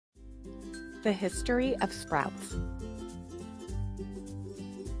The history of sprouts.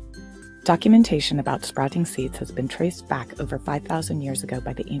 Documentation about sprouting seeds has been traced back over 5,000 years ago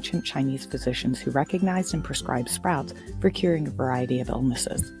by the ancient Chinese physicians who recognized and prescribed sprouts for curing a variety of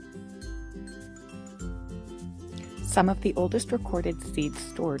illnesses. Some of the oldest recorded seeds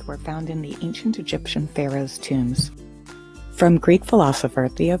stored were found in the ancient Egyptian pharaohs' tombs. From Greek philosopher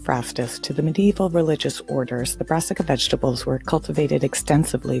Theophrastus to the medieval religious orders, the brassica vegetables were cultivated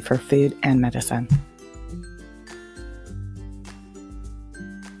extensively for food and medicine.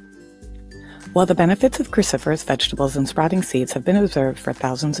 While the benefits of cruciferous vegetables and sprouting seeds have been observed for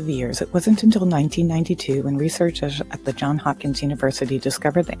thousands of years, it wasn't until 1992 when researchers at the Johns Hopkins University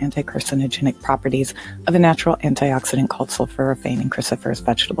discovered the anti-carcinogenic properties of a natural antioxidant called sulforaphane in cruciferous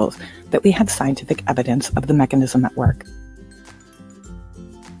vegetables that we had scientific evidence of the mechanism at work.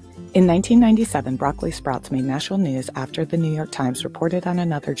 In 1997, broccoli sprouts made national news after the New York Times reported on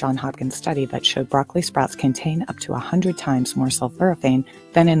another Johns Hopkins study that showed broccoli sprouts contain up to 100 times more sulforaphane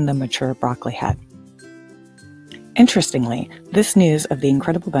than in the mature broccoli head. Interestingly, this news of the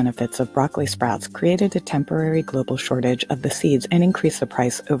incredible benefits of broccoli sprouts created a temporary global shortage of the seeds and increased the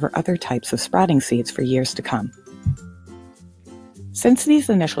price over other types of sprouting seeds for years to come. Since these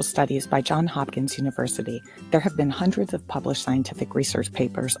initial studies by Johns Hopkins University, there have been hundreds of published scientific research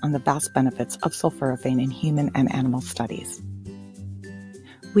papers on the vast benefits of sulforaphane in human and animal studies.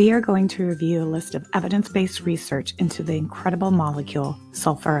 We are going to review a list of evidence-based research into the incredible molecule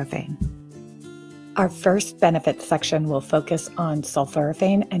sulforaphane. Our first benefits section will focus on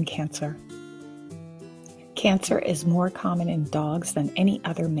sulforaphane and cancer. Cancer is more common in dogs than any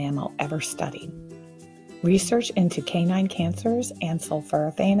other mammal ever studied. Research into canine cancers and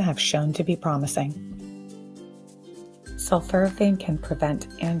sulforaphane have shown to be promising. Sulforaphane can prevent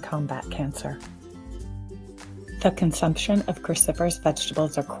and combat cancer. The consumption of cruciferous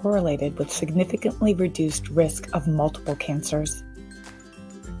vegetables are correlated with significantly reduced risk of multiple cancers.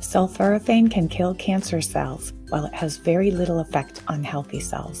 Sulforaphane can kill cancer cells, while it has very little effect on healthy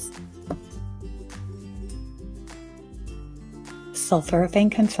cells. Sulforaphane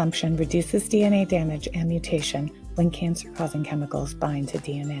consumption reduces DNA damage and mutation when cancer-causing chemicals bind to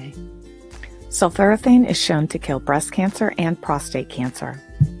DNA. Sulforaphane is shown to kill breast cancer and prostate cancer.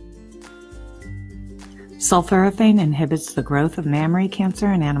 Sulforaphane inhibits the growth of mammary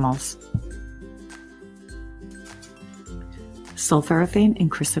cancer in animals. Sulforaphane in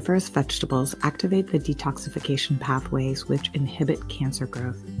cruciferous vegetables activate the detoxification pathways which inhibit cancer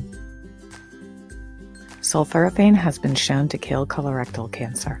growth. Sulforaphane has been shown to kill colorectal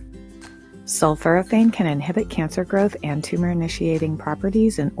cancer. Sulforaphane can inhibit cancer growth and tumor-initiating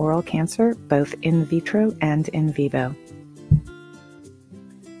properties in oral cancer, both in vitro and in vivo.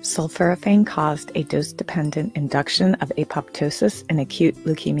 Sulforaphane caused a dose-dependent induction of apoptosis in acute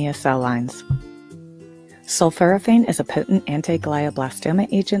leukemia cell lines. Sulforaphane is a potent anti-glioblastoma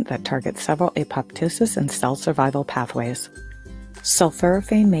agent that targets several apoptosis and cell survival pathways.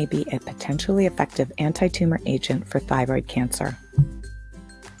 Sulforaphane may be a potentially effective anti-tumor agent for thyroid cancer.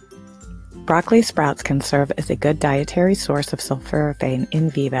 Broccoli sprouts can serve as a good dietary source of sulforaphane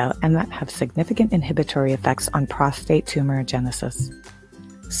in vivo and that have significant inhibitory effects on prostate tumorigenesis.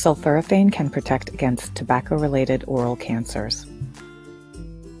 Sulforaphane can protect against tobacco-related oral cancers.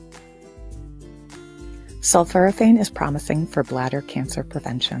 Sulforaphane is promising for bladder cancer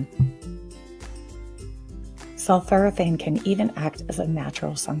prevention. Sulforaphane can even act as a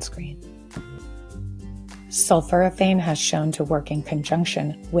natural sunscreen. Sulforaphane has shown to work in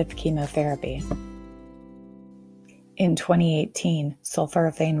conjunction with chemotherapy. In 2018,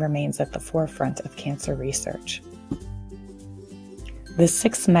 sulforaphane remains at the forefront of cancer research. The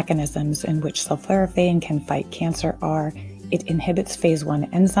 6 mechanisms in which sulforaphane can fight cancer are: it inhibits phase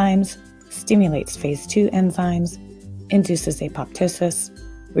 1 enzymes, stimulates phase 2 enzymes, induces apoptosis,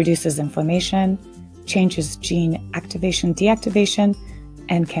 reduces inflammation, changes gene activation-deactivation,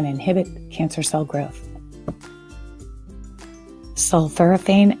 and can inhibit cancer cell growth.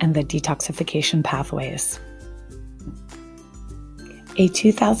 Sulforaphane and the detoxification pathways. A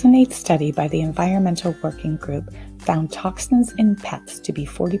 2008 study by the Environmental Working Group found toxins in pets to be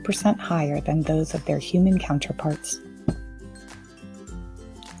 40% higher than those of their human counterparts.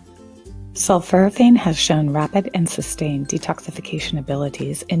 Sulforaphane has shown rapid and sustained detoxification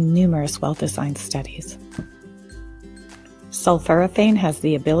abilities in numerous well-designed studies. Sulforaphane has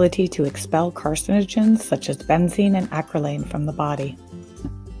the ability to expel carcinogens such as benzene and acrylane from the body.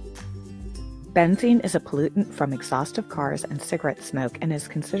 Benzene is a pollutant from exhaust of cars and cigarette smoke and is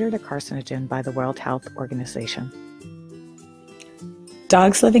considered a carcinogen by the World Health Organization.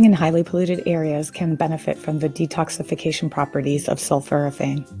 Dogs living in highly polluted areas can benefit from the detoxification properties of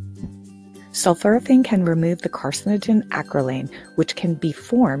sulforaphane. Sulforaphane can remove the carcinogen acrylane, which can be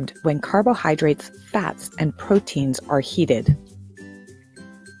formed when carbohydrates, fats, and proteins are heated.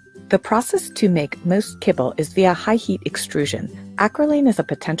 The process to make most kibble is via high-heat extrusion. Acrylane is a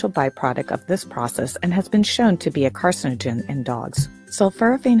potential byproduct of this process and has been shown to be a carcinogen in dogs.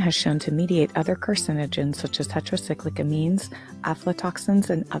 Sulforaphane has shown to mediate other carcinogens such as tetracyclic amines, aflatoxins,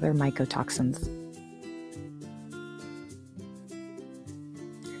 and other mycotoxins.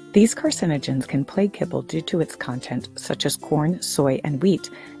 These carcinogens can plague kibble due to its content, such as corn, soy, and wheat,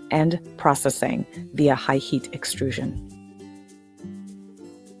 and processing via high-heat extrusion.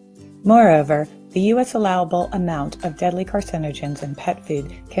 Moreover, the U.S. allowable amount of deadly carcinogens in pet food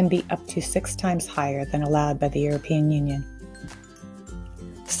can be up to 6 times higher than allowed by the European Union.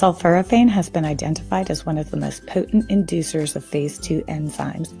 Sulforaphane has been identified as one of the most potent inducers of phase 2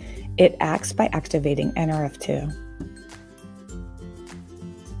 enzymes. It acts by activating NRF2.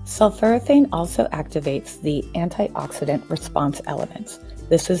 Sulforaphane also activates the antioxidant response elements.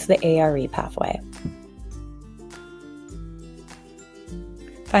 This is the ARE pathway.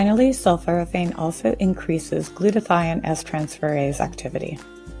 Finally, sulforaphane also increases glutathione S-transferase activity.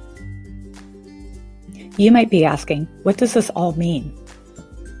 You might be asking, what does this all mean?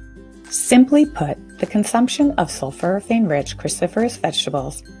 Simply put, the consumption of sulforaphane-rich cruciferous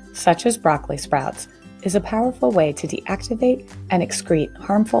vegetables, such as broccoli sprouts, is a powerful way to deactivate and excrete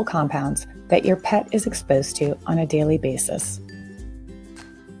harmful compounds that your pet is exposed to on a daily basis.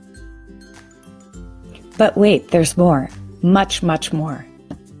 But wait, there's more. Much, much more.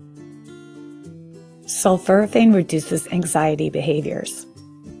 Sulforaphane reduces anxiety behaviors.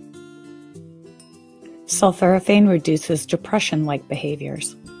 Sulforaphane reduces depression-like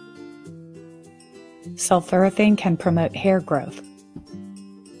behaviors. Sulforaphane can promote hair growth.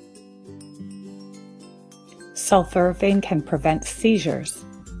 Sulforaphane can prevent seizures.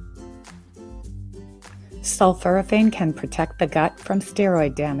 Sulforaphane can protect the gut from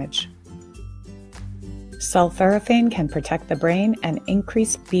steroid damage. Sulforaphane can protect the brain and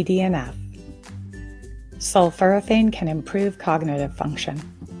increase BDNF. Sulforaphane can improve cognitive function.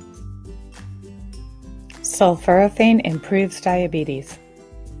 Sulforaphane improves diabetes.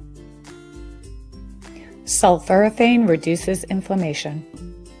 Sulforaphane reduces inflammation.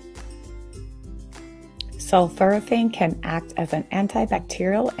 Sulforaphane can act as an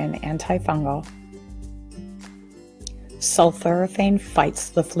antibacterial and antifungal. Sulforaphane fights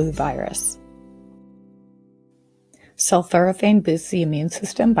the flu virus. Sulforaphane boosts the immune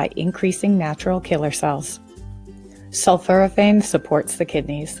system by increasing natural killer cells. Sulforaphane supports the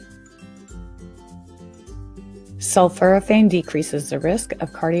kidneys. Sulforaphane decreases the risk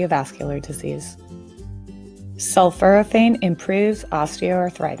of cardiovascular disease. Sulforaphane improves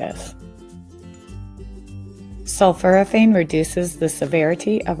osteoarthritis. Sulforaphane reduces the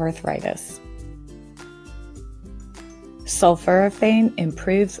severity of arthritis. Sulforaphane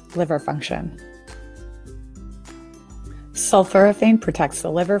improves liver function. Sulforaphane protects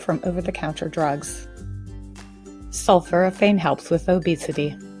the liver from over-the-counter drugs. Sulforaphane helps with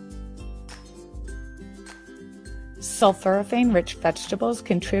obesity. Sulforaphane-rich vegetables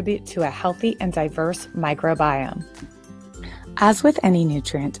contribute to a healthy and diverse microbiome. As with any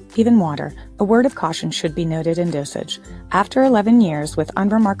nutrient, even water, a word of caution should be noted in dosage. After 11 years with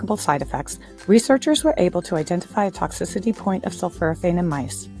unremarkable side effects, researchers were able to identify a toxicity point of sulforaphane in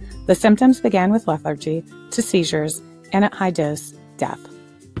mice. The symptoms began with lethargy to seizures, and at high dose, death.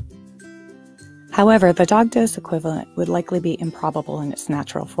 However, the dog dose equivalent would likely be improbable in its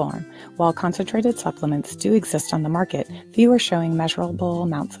natural form. While concentrated supplements do exist on the market, few are showing measurable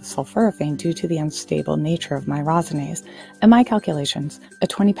amounts of sulforaphane due to the unstable nature of myrosinase. In my calculations, a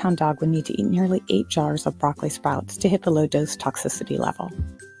 20-pound dog would need to eat nearly 8 jars of broccoli sprouts to hit the low-dose toxicity level.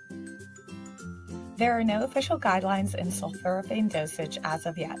 There are no official guidelines in sulforaphane dosage as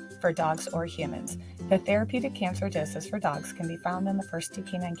of yet for dogs or humans. The therapeutic cancer doses for dogs can be found in the first 2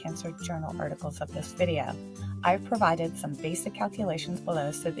 Canine Cancer Journal articles of this video. I've provided some basic calculations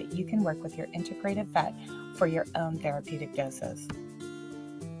below so that you can work with your integrative vet for your own therapeutic doses.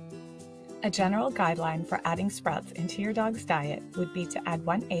 A general guideline for adding sprouts into your dog's diet would be to add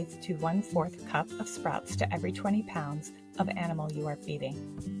 1/8 to 1/4 cup of sprouts to every 20 pounds of animal you are feeding.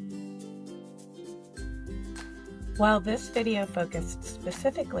 While this video focused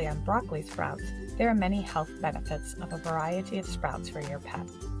specifically on broccoli sprouts, there are many health benefits of a variety of sprouts for your pet.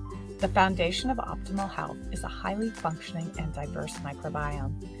 The foundation of optimal health is a highly functioning and diverse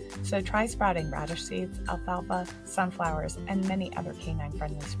microbiome, so try sprouting radish seeds, alfalfa, sunflowers, and many other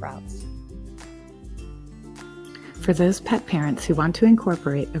canine-friendly sprouts. For those pet parents who want to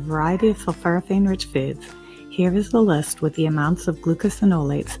incorporate a variety of sulforaphane-rich foods, Here is the list with the amounts of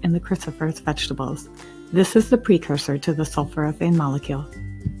glucosinolates in the cruciferous vegetables. This is the precursor to the sulforaphane molecule.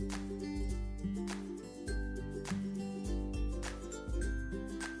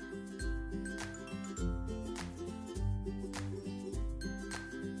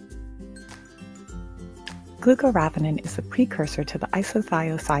 Glucoraphanin is a precursor to the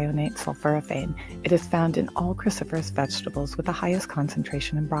isothiocyanate sulforaphane. It is found in all cruciferous vegetables with the highest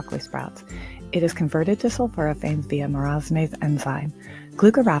concentration in broccoli sprouts. It is converted to sulforaphane via myrosinase enzyme.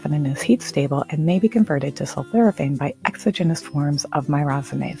 Glucoraphanin is heat stable and may be converted to sulforaphane by exogenous forms of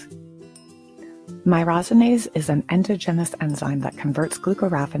myrosinase. Myrosinase is an endogenous enzyme that converts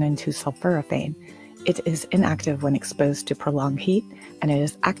glucoraphanin to sulforaphane. It is inactive when exposed to prolonged heat, and it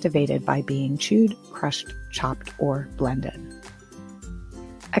is activated by being chewed, crushed, chopped, or blended.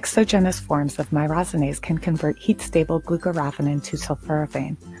 Exogenous forms of myrosinase can convert heat-stable glucoraphanin to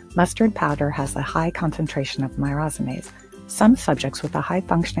sulforaphane. Mustard powder has a high concentration of myrosinase. Some subjects with a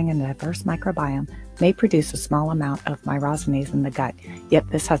high-functioning and diverse microbiome may produce a small amount of myrosinase in the gut, yet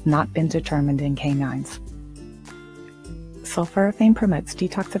this has not been determined in canines. Sulforaphane promotes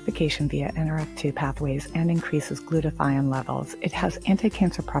detoxification via NRF2 pathways and increases glutathione levels. It has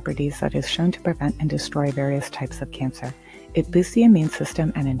anti-cancer properties that is shown to prevent and destroy various types of cancer. It boosts the immune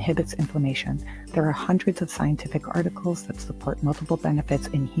system and inhibits inflammation. There are hundreds of scientific articles that support multiple benefits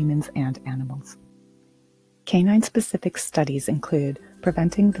in humans and animals. Canine-specific studies include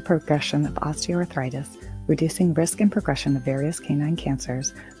preventing the progression of osteoarthritis, reducing risk and progression of various canine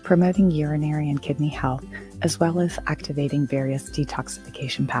cancers, promoting urinary and kidney health, as well as activating various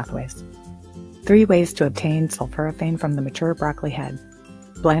detoxification pathways. 3 ways to obtain sulforaphane from the mature broccoli head.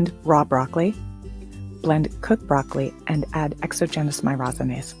 Blend raw broccoli, blend cooked broccoli, and add exogenous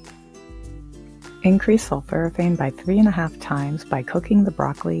myrosinase. Increase sulforaphane by 3.5 times by cooking the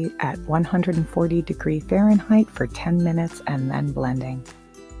broccoli at 140 degrees Fahrenheit for 10 minutes and then blending.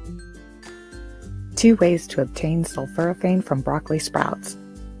 2 ways to obtain sulforaphane from broccoli sprouts.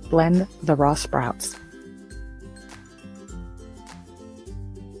 Blend the raw sprouts.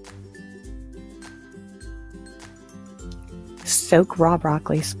 Soak raw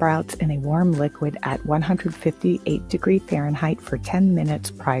broccoli sprouts in a warm liquid at 158 degrees Fahrenheit for 10 minutes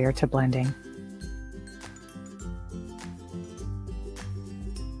prior to blending.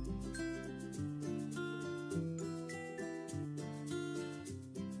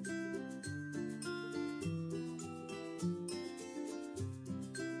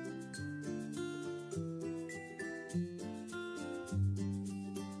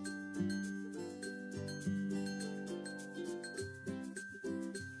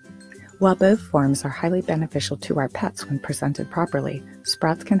 While both forms are highly beneficial to our pets when presented properly,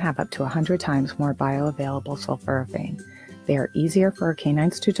 sprouts can have up to 100 times more bioavailable sulforaphane. They are easier for our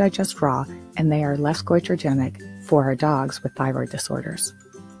canines to digest raw, and they are less goitrogenic for our dogs with thyroid disorders.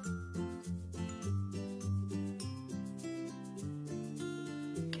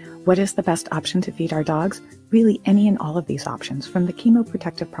 What is the best option to feed our dogs? Really, any and all of these options, from the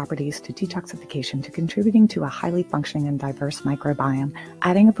chemoprotective properties to detoxification to contributing to a highly functioning and diverse microbiome.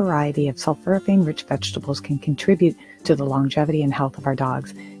 Adding a variety of sulforaphane-rich vegetables can contribute to the longevity and health of our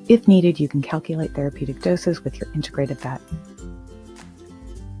dogs. If needed, you can calculate therapeutic doses with your integrated vet.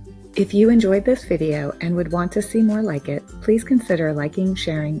 If you enjoyed this video and would want to see more like it, please consider liking,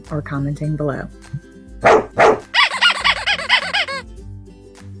 sharing, or commenting below.